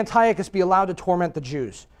long will Antiochus be allowed to torment the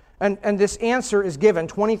Jews? And this answer is given,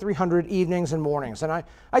 2,300 evenings and mornings. And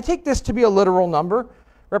I take this to be a literal number,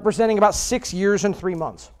 representing about 6 years and 3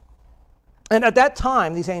 months. And at that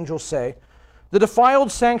time, these angels say, the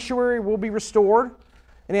defiled sanctuary will be restored,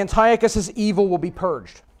 and Antiochus' evil will be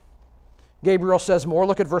purged. Gabriel says more.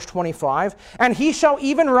 Look at verse 25. "And he shall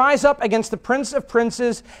even rise up against the prince of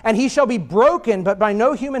princes, and he shall be broken, but by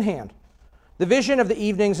no human hand. The vision of the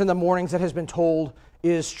evenings and the mornings that has been told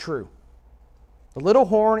is true." The little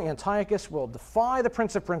horn, Antiochus, will defy the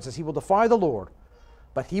prince of princes. He will defy the Lord,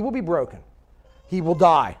 but he will be broken. He will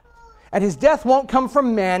die. And his death won't come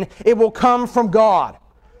from men. It will come from God.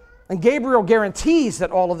 And Gabriel guarantees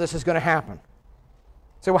that all of this is going to happen.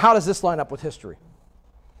 So, well, how does this line up with history?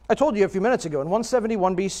 I told you a few minutes ago, in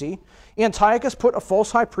 171 BC, Antiochus put a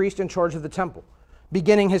false high priest in charge of the temple,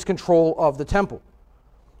 beginning his control of the temple.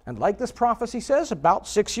 And like this prophecy says, about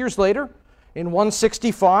 6 years later, in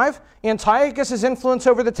 165, Antiochus' influence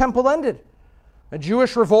over the temple ended. A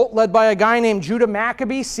Jewish revolt led by a guy named Judah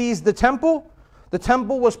Maccabee seized the temple. The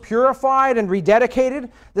temple was purified and rededicated.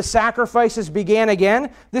 The sacrifices began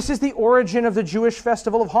again. This is the origin of the Jewish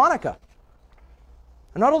festival of Hanukkah.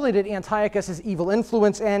 And not only did Antiochus' evil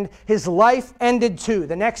influence end, his life ended too.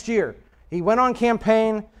 The next year, he went on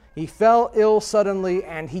campaign, he fell ill suddenly,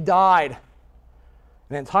 and he died.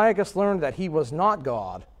 And Antiochus learned that he was not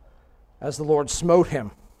God, as the Lord smote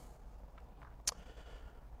him.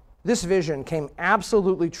 This vision came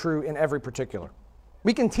absolutely true in every particular.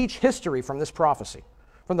 We can teach history from this prophecy,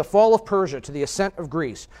 from the fall of Persia to the ascent of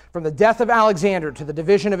Greece, from the death of Alexander to the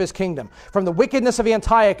division of his kingdom, from the wickedness of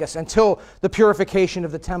Antiochus until the purification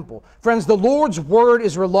of the temple. Friends, the Lord's word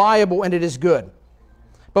is reliable and it is good.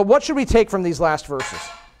 But what should we take from these last verses?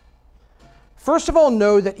 First of all,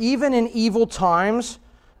 know that even in evil times,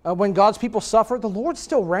 when God's people suffer, the Lord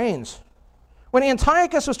still reigns. When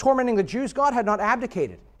Antiochus was tormenting the Jews, God had not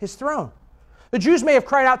abdicated his throne. The Jews may have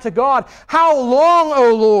cried out to God, "How long,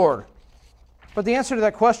 O Lord?" But the answer to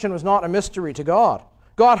that question was not a mystery to God.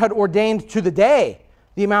 God had ordained to the day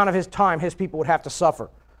the amount of his time his people would have to suffer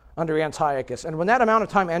under Antiochus. And when that amount of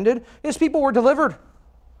time ended, his people were delivered.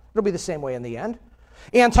 It'll be the same way in the end.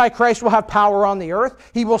 Antichrist will have power on the earth.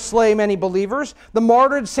 He will slay many believers. The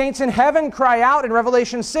martyred saints in heaven cry out in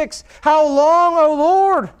Revelation 6, "How long, O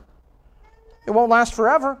Lord?" It won't last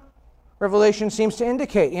forever. Revelation seems to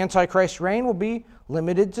indicate Antichrist's reign will be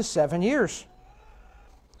limited to 7 years.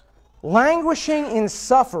 Languishing in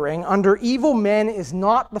suffering under evil men is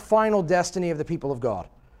not the final destiny of the people of God.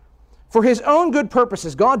 For his own good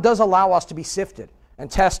purposes, God does allow us to be sifted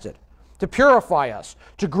and tested, to purify us,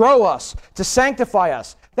 to grow us, to sanctify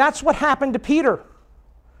us. That's what happened to Peter.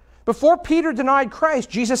 Before Peter denied Christ,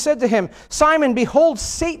 Jesus said to him, "Simon, behold,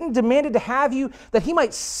 Satan demanded to have you that he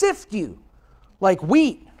might sift you like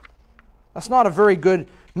wheat." That's not a very good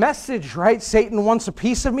message, right? Satan wants a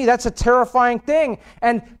piece of me. That's a terrifying thing.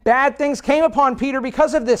 And bad things came upon Peter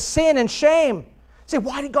because of this sin and shame. You say,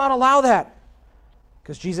 why did God allow that?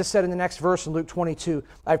 Because Jesus said in the next verse in Luke 22,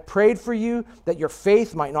 "I've prayed for you that your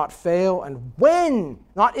faith might not fail, and when,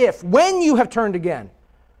 not if, when you have turned again,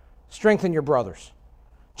 strengthen your brothers."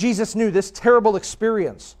 Jesus knew this terrible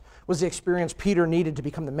experience was the experience Peter needed to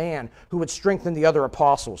become the man who would strengthen the other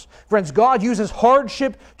apostles. Friends, God uses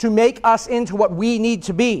hardship to make us into what we need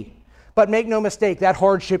to be. But make no mistake, that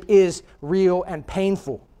hardship is real and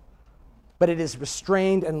painful. But it is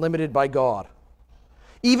restrained and limited by God.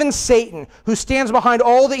 Even Satan, who stands behind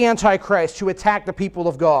all the antichrists who attack the people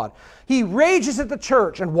of God, he rages at the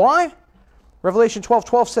church. And why? Revelation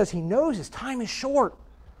 12:12 says he knows his time is short.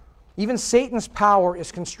 Even Satan's power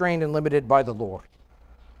is constrained and limited by the Lord.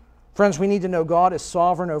 Friends, we need to know God is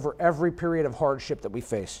sovereign over every period of hardship that we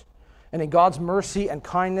face. And in God's mercy and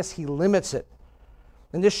kindness, he limits it.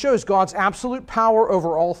 And this shows God's absolute power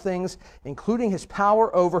over all things, including his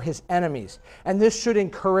power over his enemies. And this should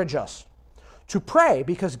encourage us to pray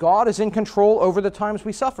because God is in control over the times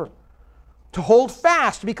we suffer. To hold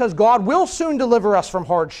fast because God will soon deliver us from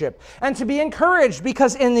hardship. And to be encouraged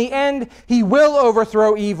because in the end, he will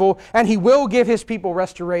overthrow evil and he will give his people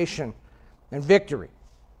restoration and victory.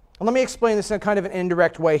 And let me explain this in kind of an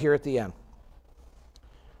indirect way here at the end.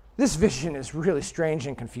 This vision is really strange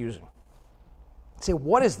and confusing. Say,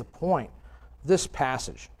 what is the point of this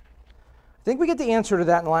passage? I think we get the answer to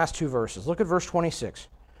that in the last two verses. Look at verse 26.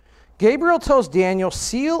 Gabriel tells Daniel,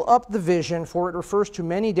 seal up the vision, for it refers to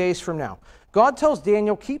many days from now. God tells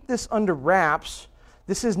Daniel, keep this under wraps.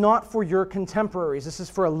 This is not for your contemporaries. This is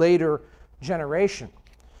for a later generation.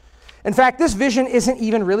 In fact, this vision isn't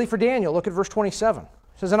even really for Daniel. Look at verse 27. It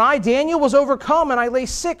says, and I, Daniel, was overcome, and I lay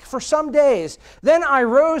sick for some days. Then I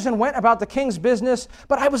rose and went about the king's business,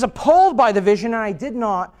 but I was appalled by the vision, and I did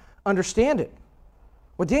not understand it.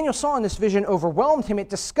 What Daniel saw in this vision overwhelmed him. It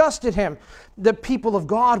disgusted him. The people of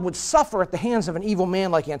God would suffer at the hands of an evil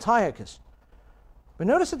man like Antiochus. But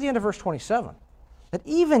notice at the end of verse 27 that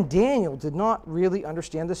even Daniel did not really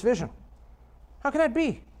understand this vision. How can that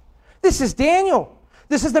be? This is Daniel.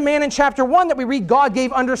 This is the man in chapter 1 that we read God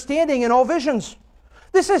gave understanding in all visions.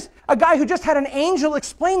 This is a guy who just had an angel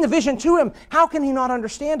explain the vision to him. How can he not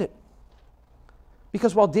understand it?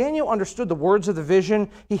 Because while Daniel understood the words of the vision,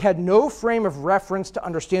 he had no frame of reference to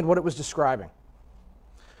understand what it was describing.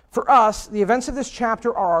 For us, the events of this chapter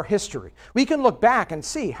are our history. We can look back and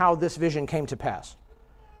see how this vision came to pass.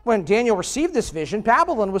 When Daniel received this vision,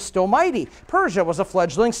 Babylon was still mighty. Persia was a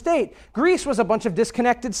fledgling state. Greece was a bunch of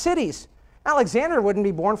disconnected cities. Alexander wouldn't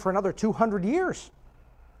be born for another 200 years.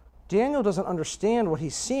 Daniel doesn't understand what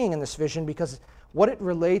he's seeing in this vision because what it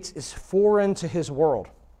relates is foreign to his world.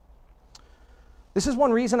 This is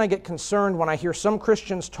one reason I get concerned when I hear some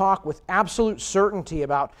Christians talk with absolute certainty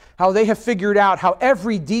about how they have figured out how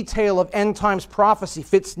every detail of end times prophecy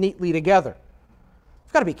fits neatly together.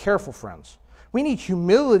 We've got to be careful, friends. We need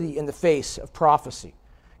humility in the face of prophecy.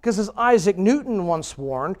 Because as Isaac Newton once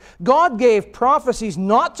warned, God gave prophecies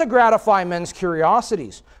not to gratify men's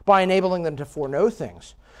curiosities by enabling them to foreknow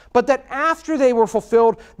things, but that after they were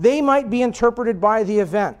fulfilled, they might be interpreted by the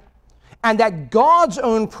event, and that God's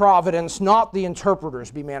own providence, not the interpreters,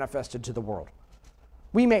 be manifested to the world.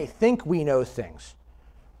 We may think we know things,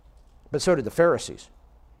 but so did the Pharisees.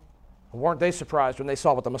 Weren't they surprised when they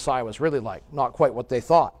saw what the Messiah was really like? Not quite what they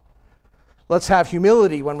thought. Let's have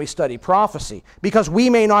humility when we study prophecy, because we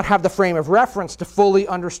may not have the frame of reference to fully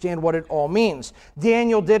understand what it all means.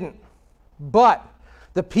 Daniel didn't, but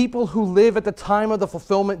the people who live at the time of the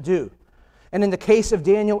fulfillment do. And in the case of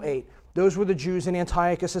Daniel 8, those were the Jews in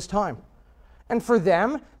Antiochus' time. And for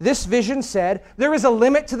them, this vision said, there is a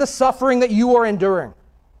limit to the suffering that you are enduring.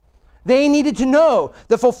 They needed to know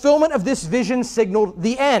the fulfillment of this vision signaled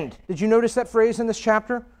the end. Did you notice that phrase in this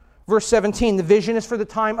chapter? Verse 17, the vision is for the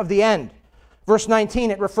time of the end. Verse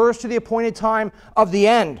 19, it refers to the appointed time of the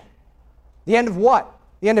end. The end of what?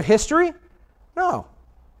 The end of history? No.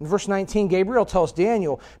 In verse 19, Gabriel tells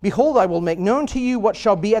Daniel, behold, I will make known to you what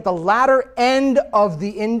shall be at the latter end of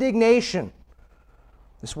the indignation.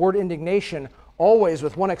 This word indignation, always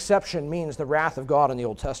with one exception, means the wrath of God in the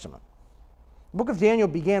Old Testament. The book of Daniel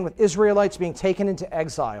began with Israelites being taken into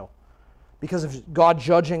exile because of God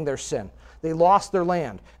judging their sin. They lost their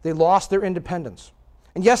land. They lost their independence.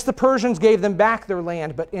 And yes, the Persians gave them back their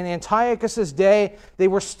land, but in Antiochus' day, they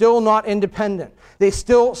were still not independent. They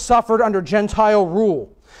still suffered under Gentile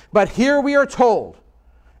rule. But here we are told,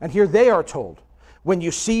 and here they are told, when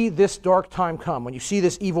you see this dark time come, when you see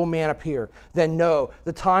this evil man appear, then know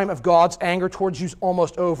the time of God's anger towards you is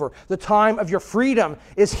almost over. The time of your freedom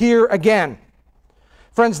is here again.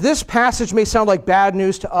 Friends, this passage may sound like bad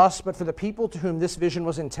news to us, but for the people to whom this vision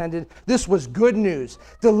was intended, this was good news.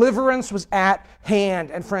 Deliverance was at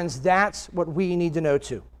hand. And friends, that's what we need to know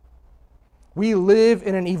too. We live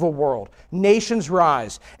in an evil world. Nations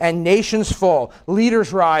rise and nations fall.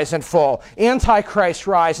 Leaders rise and fall. Antichrists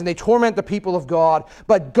rise and they torment the people of God.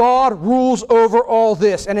 But God rules over all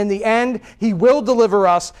this. And in the end, He will deliver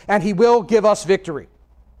us and He will give us victory.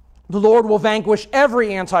 The Lord will vanquish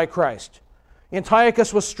every Antichrist.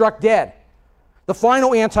 Antiochus was struck dead. The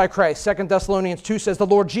final Antichrist, 2 Thessalonians 2 says, the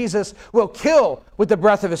Lord Jesus will kill with the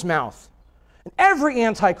breath of His mouth. And every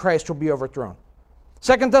Antichrist will be overthrown.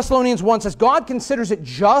 2 Thessalonians 1 says, God considers it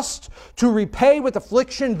just to repay with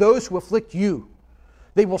affliction those who afflict you.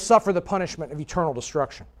 They will suffer the punishment of eternal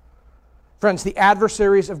destruction. Friends, the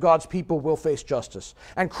adversaries of God's people will face justice,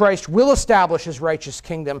 and Christ will establish His righteous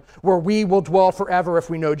kingdom where we will dwell forever if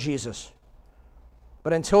we know Jesus.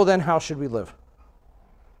 But until then, how should we live?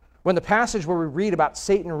 When the passage where we read about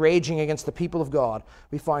Satan raging against the people of God,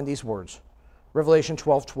 we find these words. Revelation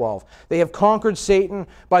 12:12. They have conquered Satan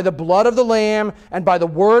by the blood of the Lamb and by the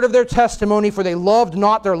word of their testimony, for they loved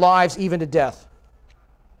not their lives even to death.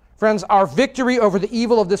 Friends, our victory over the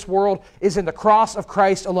evil of this world is in the cross of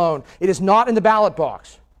Christ alone. It is not in the ballot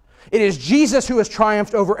box. It is Jesus who has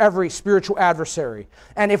triumphed over every spiritual adversary.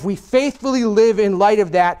 And if we faithfully live in light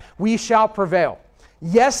of that, we shall prevail.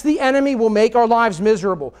 Yes, the enemy will make our lives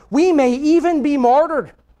miserable. We may even be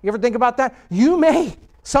martyred. You ever think about that? You may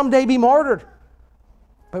someday be martyred.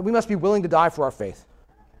 But we must be willing to die for our faith.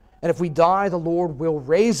 And if we die, the Lord will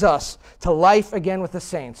raise us to life again with the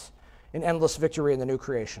saints in endless victory in the new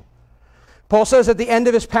creation. Paul says at the end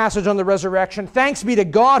of his passage on the resurrection, thanks be to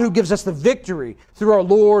God who gives us the victory through our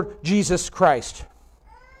Lord Jesus Christ.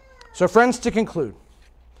 So friends, to conclude,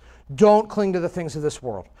 don't cling to the things of this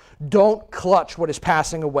world. Don't clutch what is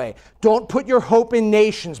passing away. Don't put your hope in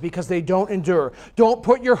nations because they don't endure. Don't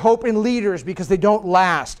put your hope in leaders because they don't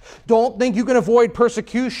last. Don't think you can avoid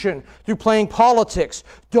persecution through playing politics.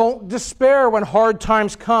 Don't despair when hard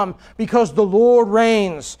times come because the Lord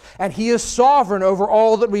reigns and He is sovereign over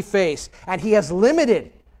all that we face, and He has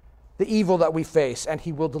limited the evil that we face, and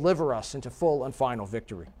He will deliver us into full and final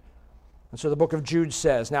victory. And so the book of Jude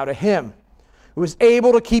says, now to Him who is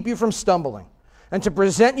able to keep you from stumbling and to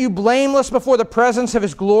present you blameless before the presence of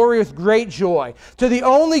His glory with great joy. To the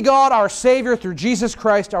only God, our Savior, through Jesus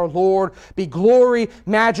Christ our Lord, be glory,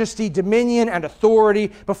 majesty, dominion, and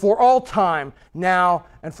authority before all time, now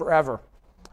and forever.